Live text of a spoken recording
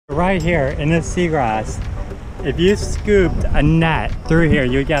Right here in this seagrass, if you scooped a net through here,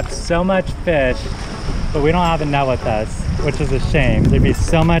 you'd get so much fish, but we don't have a net with us, which is a shame. There'd be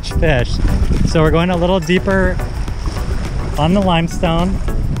so much fish. So we're going a little deeper on the limestone.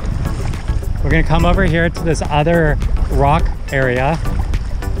 We're gonna come over here to this other rock area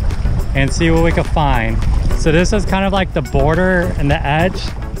and see what we can find. So this is kind of like the border and the edge.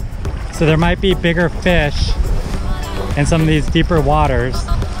 So there might be bigger fish in some of these deeper waters.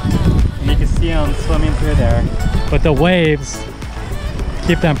 And you can see them swimming through there. But the waves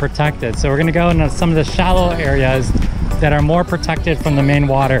keep them protected. So we're gonna go into some of the shallow areas that are more protected from the main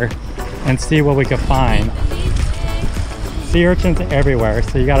water and see what we can find. Sea urchins everywhere,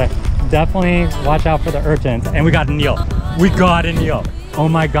 so you gotta definitely watch out for the urchins. And we got an eel. We got an eel. Oh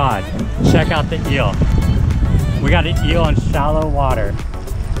my God, check out the eel. We got an eel in shallow water.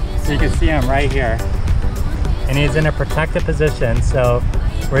 So you can see him right here. And he's in a protected position, so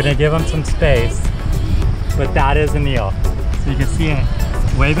we're gonna give him some space. But that is an eel. So you can see him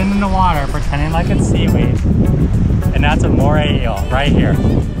waving in the water, pretending like it's seaweed. And that's a moray eel right here.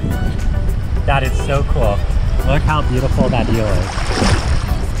 That is so cool. Look how beautiful that eel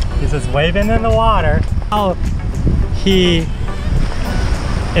is. He's just waving in the water. Oh, he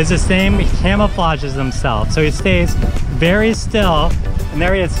is the same, he camouflages himself. So he stays very still, and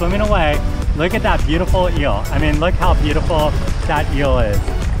there he is swimming away. Look at that beautiful eel. I mean, look how beautiful that eel is.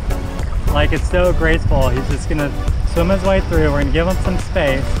 Like, it's so graceful. He's just gonna swim his way through. We're gonna give him some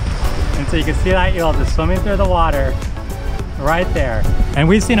space. And so you can see that eel just swimming through the water right there. And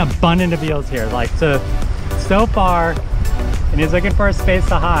we've seen abundant of eels here, like so far, and he's looking for a space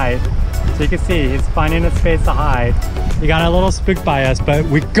to hide. So you can see he's finding a space to hide. He got a little spooked by us, but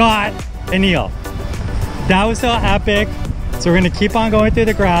we got an eel. That was so epic. So we're gonna keep on going through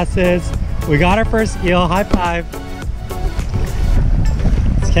the grasses. We got our first eel, high five.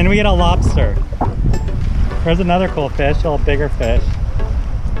 Can we get a lobster? There's another cool fish, a little bigger fish.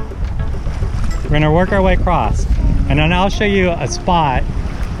 We're gonna work our way across. And then I'll show you a spot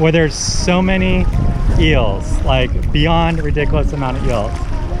where there's so many eels, like beyond ridiculous amount of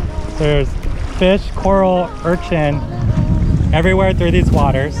eels. There's fish, coral, urchin everywhere through these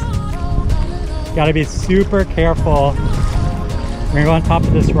waters. Gotta be super careful. We're gonna go on top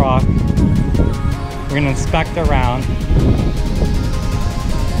of this rock. We're gonna inspect around.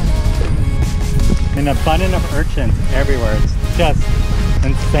 An abundance of urchins everywhere. It's just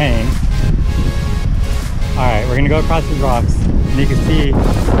insane. All right, we're gonna go across these rocks, and you can see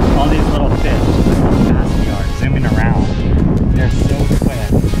all these little fish. Look how fast they are, zooming around. They're so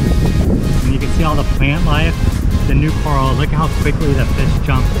quick. And you can see all the plant life, the new coral. Look how quickly the fish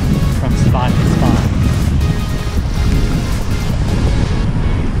jump from spot to spot.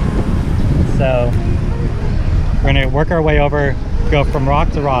 So we're gonna work our way over, go from rock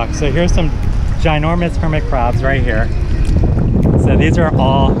to rock. So here's some ginormous hermit crabs right here. So these are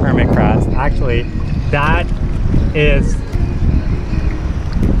all hermit crabs. Actually, that is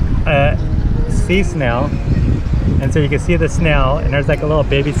a sea snail. And so you can see the snail, and there's like a little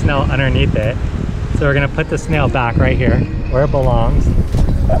baby snail underneath it. So we're gonna put the snail back right here where it belongs.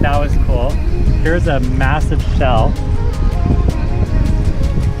 That was cool. Here's a massive shell.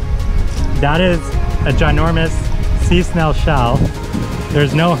 That is a ginormous sea snail shell.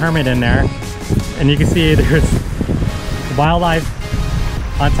 There's no hermit in there. And you can see there's wildlife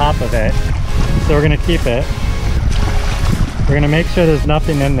on top of it. So we're gonna keep it. We're gonna make sure there's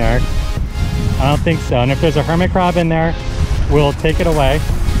nothing in there. I don't think so. And if there's a hermit crab in there, we'll take it away.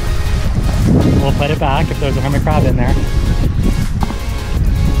 We'll put it back if there's a hermit crab in there.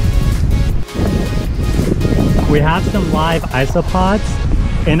 We have some live isopods,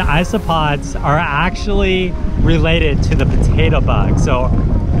 and isopods are actually related to the potato bug. So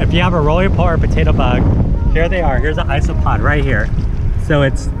if you have a roly-poly or potato bug, here they are. Here's an isopod right here. So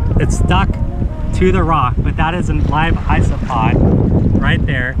it's stuck to the rock, but that is a live isopod right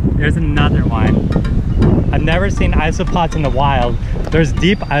there. There's another one. I've never seen isopods in the wild. There's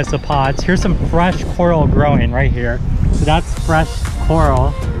deep isopods. Here's some fresh coral growing right here. So that's fresh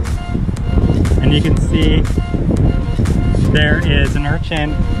coral. And you can see there is an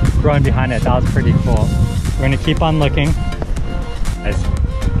urchin growing behind it. That was pretty cool. We're gonna keep on looking.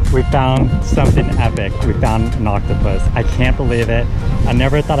 We found something epic. We found an octopus. I can't believe it. I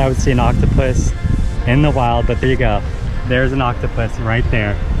never thought I would see an octopus in the wild, but there you go. There's an octopus right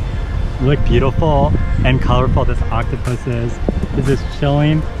there. Look beautiful and colorful this octopus is. It's just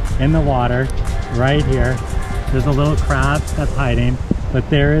chilling in the water right here. There's a little crab that's hiding, but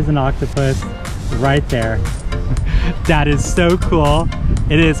there is an octopus right there. That is so cool.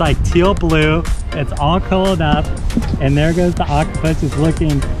 It is like teal blue. It's all colored up, and there goes the octopus. It's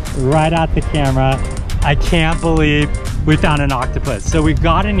looking right at the camera. I can't believe we found an octopus. So we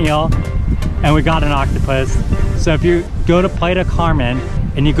got an eel and we got an octopus. So if you go to Playa del Carmen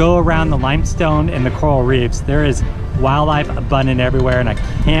and you go around the limestone and the coral reefs, there is wildlife abundant everywhere, and I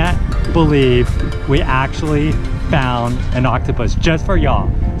can't believe we actually found an octopus just for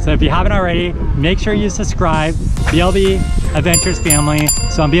y'all. So if you haven't already, make sure you subscribe. BLB Adventures family.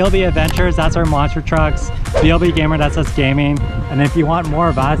 So on BLB Adventures, that's our monster trucks. BLB Gamer, that's us gaming. And if you want more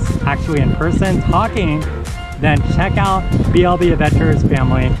of us actually in person talking, then check out BLB Adventures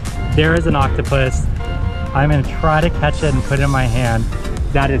family. There is an octopus. I'm gonna try to catch it and put it in my hand.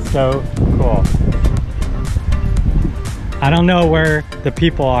 That is so cool. I don't know where the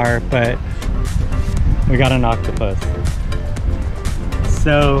people are, but we got an octopus.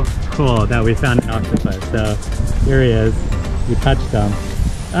 So cool that we found an octopus. So here he is. We touched him.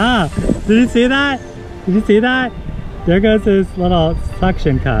 Ah, did you see that? Did you see that? There goes his little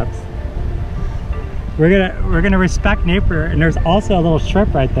suction cups. We're gonna respect nature, and there's also a little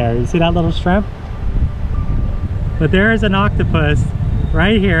shrimp right there. You see that little shrimp? But there is an octopus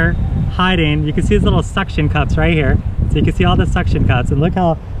right here hiding. You can see his little suction cups right here. So you can see all the suction cups, and look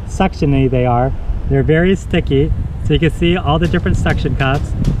how suctiony they are. They're very sticky. So you can see all the different suction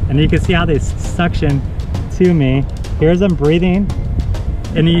cups, and you can see how they suction to me. Here's them breathing.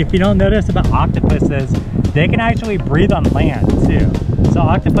 And if you don't notice about octopuses, they can actually breathe on land too. So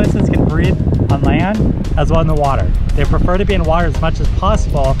octopuses can breathe on land as well in the water. They prefer to be in water as much as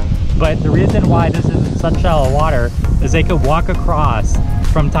possible, but the reason why this is such shallow water is they could walk across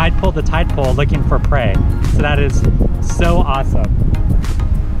from tide pool to tide pool looking for prey. So that is so awesome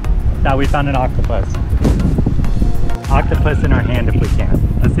that we found an octopus. Octopus in our hand if we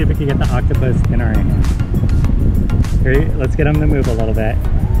can. Let's see if we can get the octopus in our hand. Here, let's get him to move a little bit.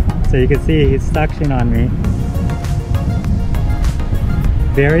 So you can see he's suctioning on me.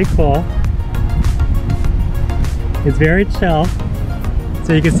 Very cool. He's very chill.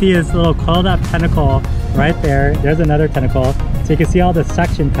 So you can see his little coiled up tentacle right there. There's another tentacle. So you can see all the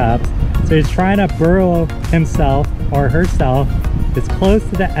suction cups. So he's trying to burrow himself or herself as close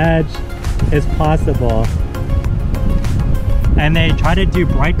to the edge as possible. And they try to do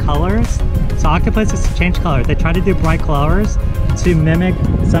bright colors. So octopuses change color. They try to do bright colors to mimic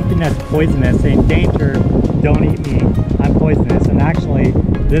something that's poisonous, saying, danger, don't eat me, I'm poisonous. And actually,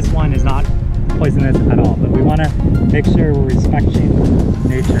 this one is not poisonous at all. But we want to make sure we're respecting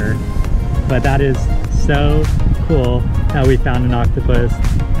nature. But that is so cool that we found an octopus.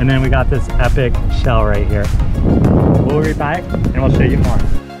 And then we got this epic shell right here. We'll be back and we'll show you more.